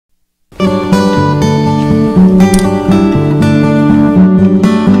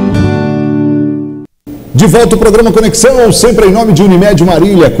De volta ao programa Conexão, sempre em nome de Unimed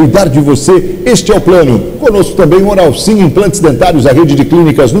Marília, cuidar de você, este é o plano. Conosco também o Oral Sim, implantes dentários, a rede de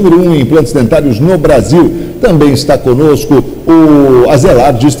clínicas número 1 em implantes dentários no Brasil. Também está conosco a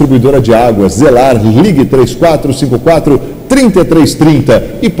Zelar, distribuidora de águas. Zelar, ligue 3454-3330.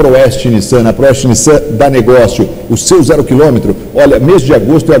 E Proeste Nissan, a Proeste Nissan dá negócio, o seu 0 km. Olha, mês de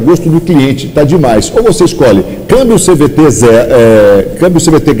agosto é agosto do cliente, tá demais. Ou você escolhe câmbio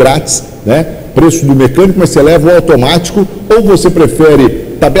CVT grátis, né? Preço do mecânico, mas você leva o automático, ou você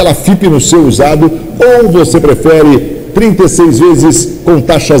prefere tabela FIP no seu usado, ou você prefere 36 vezes com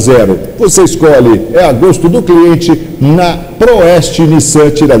taxa zero. Você escolhe, é a gosto do cliente, na Proeste Nissan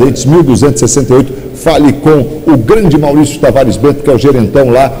Tiradentes 1268. Fale com o grande Maurício Tavares Bento, que é o gerentão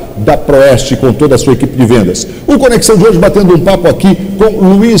lá da Proeste, com toda a sua equipe de vendas. O Conexão de hoje batendo um papo aqui com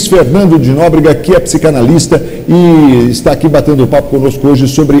Luiz Fernando de Nóbrega, que é psicanalista e está aqui batendo um papo conosco hoje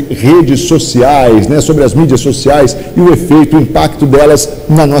sobre redes sociais, né, sobre as mídias sociais e o efeito, o impacto delas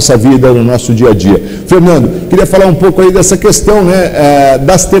na nossa vida, no nosso dia a dia. Fernando, queria falar um pouco aí dessa questão, né,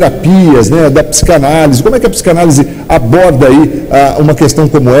 das terapias, né, da psicanálise. Como é que a psicanálise aborda aí uma questão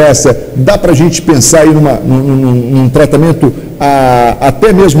como essa? Dá para a gente pensar aí num tratamento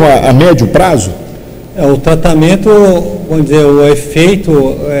até mesmo a médio prazo? O tratamento, vamos dizer, o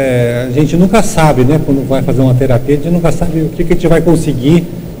efeito, a gente nunca sabe, né? Quando vai fazer uma terapia, a gente nunca sabe o que a gente vai conseguir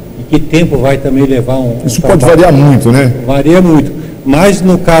e que tempo vai também levar Isso pode variar muito, né? Varia muito. Mas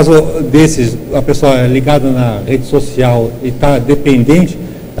no caso desses, a pessoa é ligada na rede social e está dependente,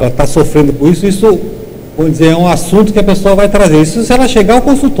 ela está sofrendo por isso, vamos dizer, é um assunto que a pessoa vai trazer. Isso se ela chegar ao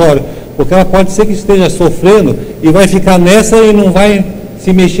consultório, porque ela pode ser que esteja sofrendo e vai ficar nessa e não vai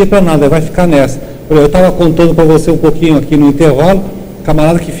se mexer para nada, vai ficar nessa. Eu estava contando para você um pouquinho aqui no intervalo,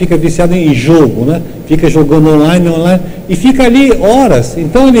 camarada que fica viciado em jogo, né? Fica jogando online, e fica ali horas.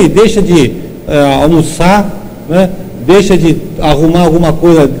 Então ele deixa de almoçar, né? Deixa de arrumar alguma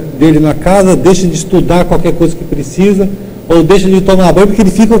coisa dele na casa, deixa de estudar qualquer coisa que precisa, ou deixa de tomar banho, porque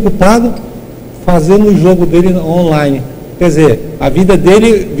ele fica ocupado fazendo o jogo dele online. Quer dizer, a vida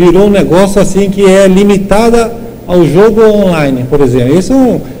dele virou um negócio assim que é limitada ao jogo online, por exemplo. Isso,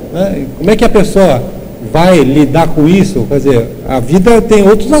 né? Como é que a pessoa vai lidar com isso? Quer dizer, a vida tem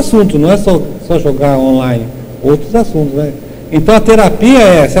outros assuntos, não é só jogar online, outros assuntos, né? Então a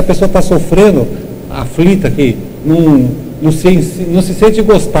terapia se a pessoa está sofrendo, aflita, que não se sente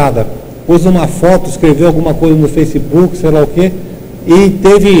gostada, pôs uma foto, escreveu alguma coisa no Facebook, sei lá o quê, e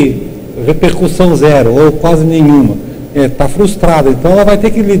teve repercussão zero, ou quase nenhuma. Está frustrada, então ela vai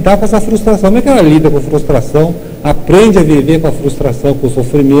ter que lidar com essa frustração. Como é que ela lida com a frustração? Aprende a viver com a frustração, com o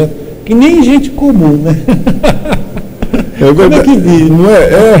sofrimento, que nem gente comum, né? Como é que vive? Não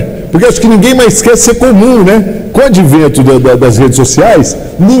porque acho que ninguém mais quer ser comum, né? Com o advento das redes sociais,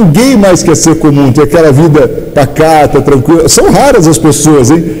 ninguém mais quer ser comum, ter aquela vida pacata, tranquila. São raras as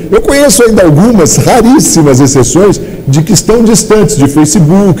pessoas, hein? Eu conheço ainda algumas raríssimas exceções de que estão distantes de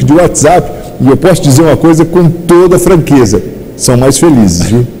Facebook, de WhatsApp, e eu posso dizer uma coisa com toda franqueza, são mais felizes,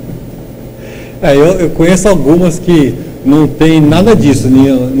 viu? Eu conheço algumas que não tem nada disso,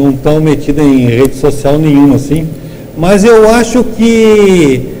 não estão metidas em rede social nenhuma, assim, mas eu acho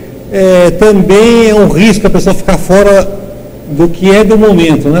que também é um risco a pessoa ficar fora do que é do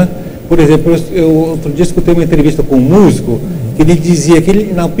momento, né? Por exemplo, outro dia escutei uma entrevista com um músico, que ele dizia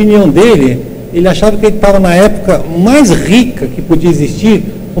que, na opinião dele, ele achava que ele estava na época mais rica que podia existir,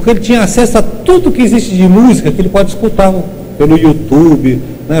 porque ele tinha acesso a tudo que existe de música, que ele pode escutar pelo YouTube,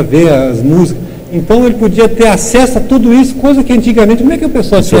 né, ver as músicas. Então ele podia ter acesso a tudo isso, coisa que antigamente, como é que a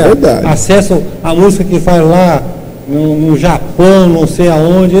pessoa tinha acesso à música que faz lá no Japão, não sei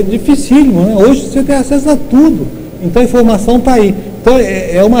aonde? É dificílimo, né? Hoje você tem acesso a tudo, então a informação está aí. Então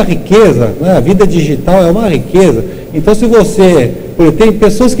é uma riqueza, né? A vida digital é uma riqueza. Então se você, tem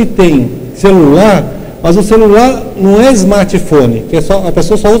pessoas que têm celular, mas o celular não é smartphone, que a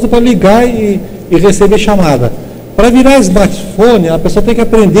pessoa só usa para ligar e receber chamada. Para virar smartphone, a pessoa tem que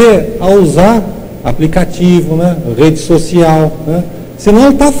aprender a usar aplicativo, né? Rede social, né? Senão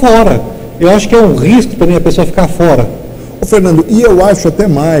ela está fora. Eu acho que é um risco também a pessoa ficar fora. Ô Fernando, e eu acho até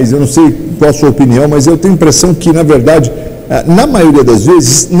mais, eu não sei qual a sua opinião, mas eu tenho a impressão que, na verdade, na maioria das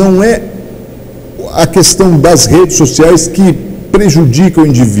vezes, não é a questão das redes sociais que prejudica o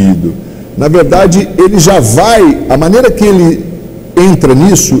indivíduo. Na verdade, ele já a maneira que ele entra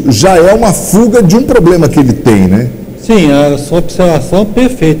nisso já é uma fuga de um problema que ele tem, né? Sim, a sua observação é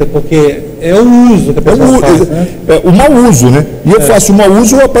perfeita, porque é o uso que a pessoa faz, né? O mau uso, né? E eu faço o mau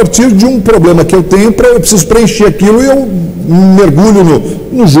uso a partir de um problema que eu tenho, eu preciso preencher aquilo e eu mergulho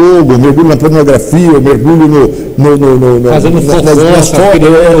no jogo, eu mergulho na pornografia, eu mergulho fazendo fofoca,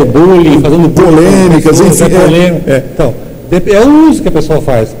 criando bullying, fazendo polêmicas, enfim. Então, é o uso que a pessoa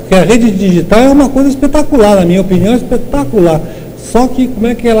faz. Porque a rede digital é uma coisa espetacular, na minha opinião, é espetacular. Só que como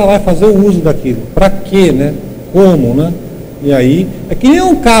é que ela vai fazer o uso daquilo? Para quê, né? Como, né? E aí, é que nem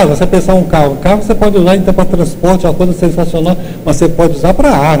um carro, você pensar um carro você pode usar então para transporte, é uma coisa sensacional, mas você pode usar para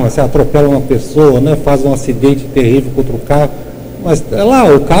arma, você atropela uma pessoa, né? Faz um acidente terrível contra o carro, mas é lá,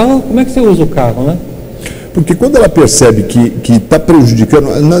 o carro, como é que você usa o carro, né? Porque quando ela percebe que está prejudicando,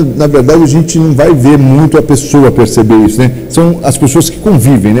 na verdade a gente não vai ver muito a pessoa perceber isso, né? São as pessoas que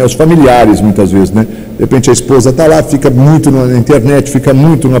convivem, né? Os familiares muitas vezes, né? De repente a esposa está lá, fica muito na internet, fica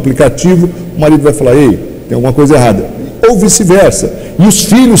muito no aplicativo, o marido vai falar, ei, tem alguma coisa errada. Ou vice-versa. E os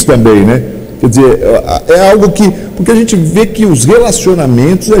filhos também, né? Quer dizer, é algo que... Porque a gente vê que os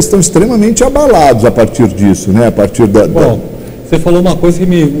relacionamentos já estão extremamente abalados a partir disso, né? A partir Bom, você falou uma coisa que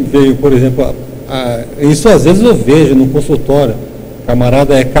me veio, por exemplo, isso às vezes eu vejo no consultório. O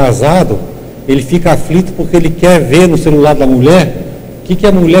camarada é casado, ele fica aflito porque ele quer ver no celular da mulher o que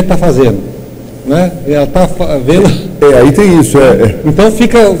a mulher está fazendo, né? Ela está vendo... aí tem isso, Então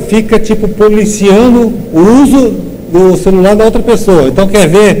fica tipo policiando o uso do celular da outra pessoa. Então quer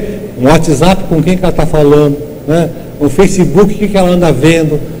ver um WhatsApp com quem que ela está falando, né? O Facebook, o que ela anda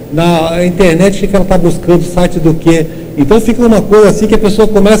vendo, na internet, o que ela está buscando, site do quê. Então fica uma coisa assim que a pessoa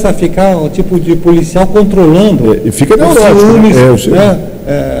começa a ficar um tipo de policial controlando. E fica neurótico, né?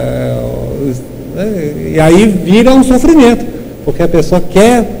 E aí vira um sofrimento, porque a pessoa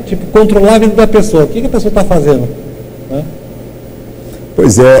quer tipo, controlar a vida da pessoa. O que a pessoa está fazendo? Né?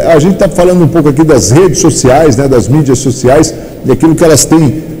 Pois é, a gente está falando um pouco aqui das redes sociais, né, das mídias sociais, e aquilo que elas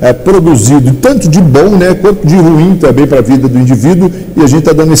têm produzido, tanto de bom, né, quanto de ruim também para a vida do indivíduo, e a gente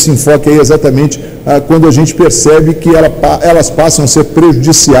está dando esse enfoque aí exatamente quando a gente percebe que elas passam a ser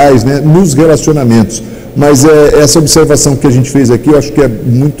prejudiciais, né, nos relacionamentos. Mas essa observação que a gente fez aqui, eu acho que é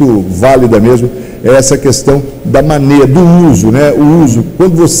muito válida mesmo, é essa questão da maneira, do uso, né? O uso,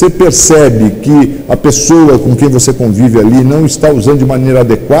 quando você percebe que a pessoa com quem você convive ali não está usando de maneira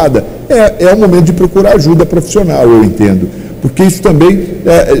adequada, é o momento de procurar ajuda profissional, eu entendo. Porque isso também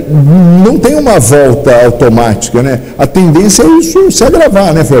não tem uma volta automática, né? A tendência é isso se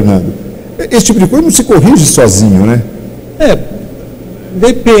agravar, né, Fernando? Esse tipo de coisa não se corrige sozinho, né?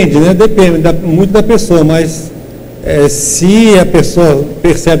 Depende, né? Depende muito da pessoa, mas se a pessoa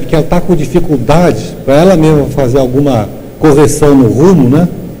percebe que ela está com dificuldade para ela mesma fazer alguma correção no rumo, né?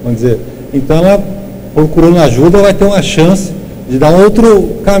 Vamos dizer, então ela procurando ajuda vai ter uma chance de dar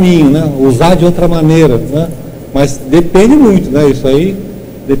outro caminho, né? Usar de outra maneira, né? Mas depende muito, né? Isso aí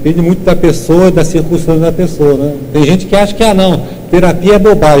depende muito da pessoa, da circunstância da pessoa, né? Tem gente que acha que não, terapia é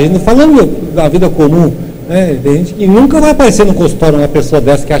bobagem. Não falando da vida comum, né? Tem gente que nunca vai aparecer no consultório uma pessoa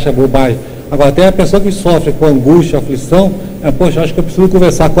dessa que acha bobagem. Agora, tem a pessoa que sofre com angústia, aflição, poxa, acho que eu preciso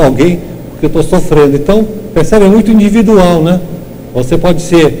conversar com alguém porque eu estou sofrendo. Então, percebe, é muito individual, né? Você pode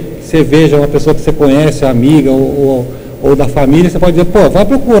ser, que você veja uma pessoa que você conhece, amiga ou da família, você pode dizer, vai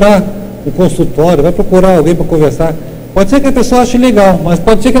procurar um consultório, vai procurar alguém para conversar. Pode ser que a pessoa ache legal, mas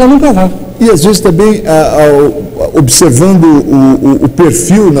pode ser que ela nunca vá. E às vezes também, observando o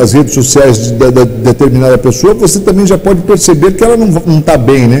perfil nas redes sociais de determinada pessoa, você também já pode perceber que ela não está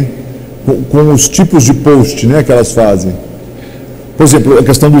bem, né? Com os tipos de post, né, que elas fazem. Por exemplo, a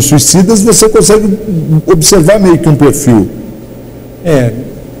questão dos suicidas, você consegue observar meio que um perfil.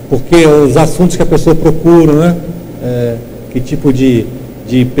 Porque os assuntos que a pessoa procura, né? Que tipo de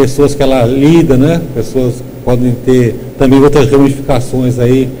pessoas que ela lida, né? Pessoas podem ter também outras ramificações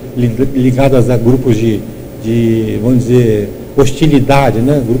aí ligadas a grupos de vamos dizer, hostilidade,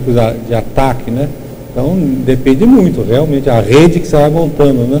 né? Grupos de ataque, né? Então, depende muito, realmente, a rede que você vai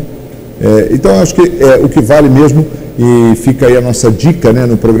montando, né? Então, acho que o que vale mesmo, e fica aí a nossa dica, né,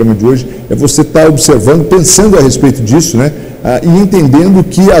 no programa de hoje, é você estar observando, pensando a respeito disso, né, e entendendo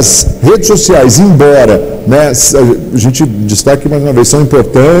que as redes sociais, embora, né, a gente destaque mais uma vez, são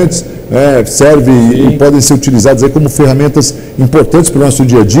importantes, né, servem e podem ser utilizadas aí como ferramentas importantes para o nosso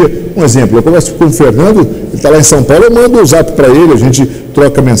dia a dia. Um exemplo, eu converso com o Fernando, ele está lá em São Paulo, eu mando o zap para ele, a gente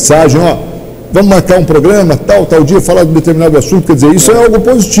troca mensagem, vamos marcar um programa, tal dia, falar de determinado assunto, quer dizer, isso é algo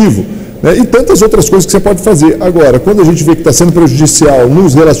positivo. Né? E tantas outras coisas que você pode fazer. Agora, quando a gente vê que está sendo prejudicial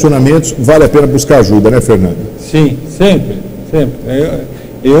nos relacionamentos, vale a pena buscar ajuda, né, Fernando? Sim, sempre.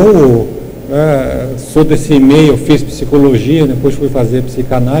 Eu sou desse meio, fiz psicologia, depois fui fazer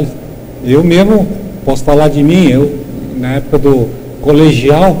psicanálise. Eu mesmo posso falar de mim, eu na época do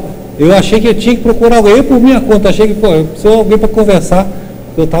colegial, eu achei que eu tinha que procurar alguém. Eu, por minha conta, achei que, eu precisava de alguém para conversar,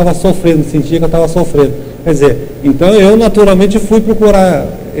 eu estava sofrendo, sentia que eu estava sofrendo. Quer dizer, então eu naturalmente fui procurar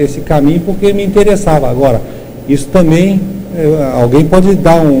esse caminho porque me interessava. Agora, isso também, alguém pode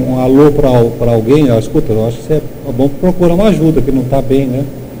dar um alô para alguém, escuta, eu acho que é bom procurar uma ajuda, que não está bem, né?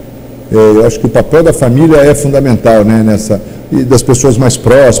 Eu acho que o papel da família é fundamental, né, e das pessoas mais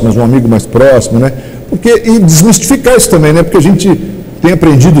próximas, um amigo mais próximo, né? E desmistificar isso também, né? Porque a gente tem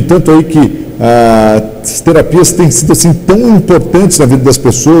aprendido tanto aí que as terapias têm sido assim tão importantes na vida das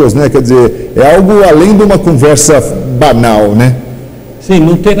pessoas, né? Quer dizer, é algo além de uma conversa banal, né? Sim,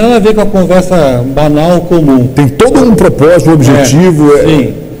 não tem nada a ver com a conversa banal comum. Tem todo um propósito, um objetivo.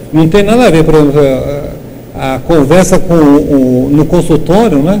 Sim, não tem nada a ver, por exemplo, a conversa no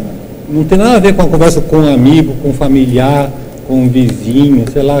consultório, né? Não tem nada a ver com a conversa com um amigo, com um familiar, com um vizinho,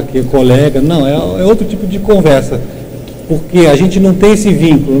 sei lá, que colega. Não, é outro tipo de conversa. Porque a gente não tem esse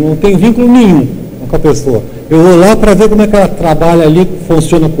vínculo, não tem vínculo nenhum com a pessoa. Eu vou lá para ver como é que ela trabalha ali,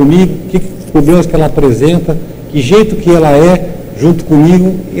 funciona comigo, que problemas que ela apresenta, que jeito que ela é junto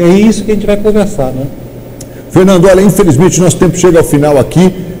comigo, e é isso que a gente vai conversar, né? Fernando, olha, infelizmente nosso tempo chega ao final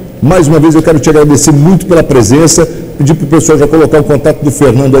aqui. Mais uma vez eu quero te agradecer muito pela presença, pedir para o pessoal já colocar o contato do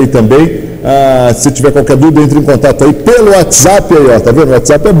Fernando aí também. Se tiver qualquer dúvida, entre em contato aí pelo WhatsApp aí, ó, tá vendo? O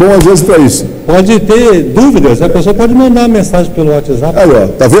WhatsApp é bom às vezes para isso. Pode ter dúvidas, a pessoa pode mandar uma mensagem pelo WhatsApp. Aí, ó,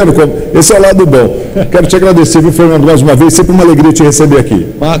 tá vendo como? Esse é o lado bom. Quero te agradecer, viu, Fernando, mais uma vez, sempre uma alegria te receber aqui.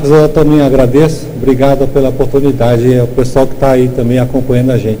 Marcos, eu também agradeço, obrigado pela oportunidade e ao pessoal que está aí também acompanhando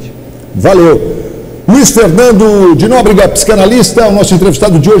a gente. Valeu. Luiz Fernando de Nóbrega, psicanalista, o nosso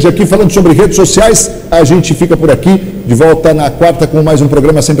entrevistado de hoje aqui falando sobre redes sociais. A gente fica por aqui, de volta na quarta com mais um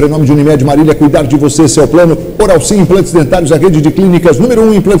programa, sempre em nome de Unimed Marília, cuidar de você, seu plano. Oral Sim, implantes dentários, a rede de clínicas número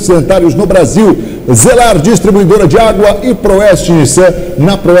 1 em implantes dentários no Brasil. Zelar, distribuidora de água, e Proeste Nissan,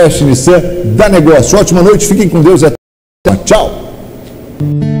 na Proeste Nissan dá negócio. Ótima noite, fiquem com Deus e até lá. Tchau.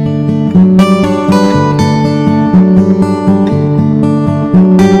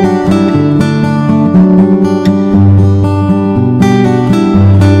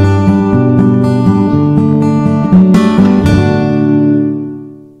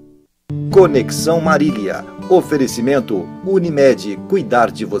 Conexão Marília. Oferecimento Unimed.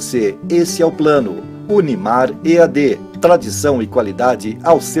 Cuidar de você. Esse é o plano. Unimar EAD. Tradição e qualidade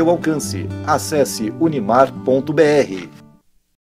ao seu alcance. Acesse unimar.br.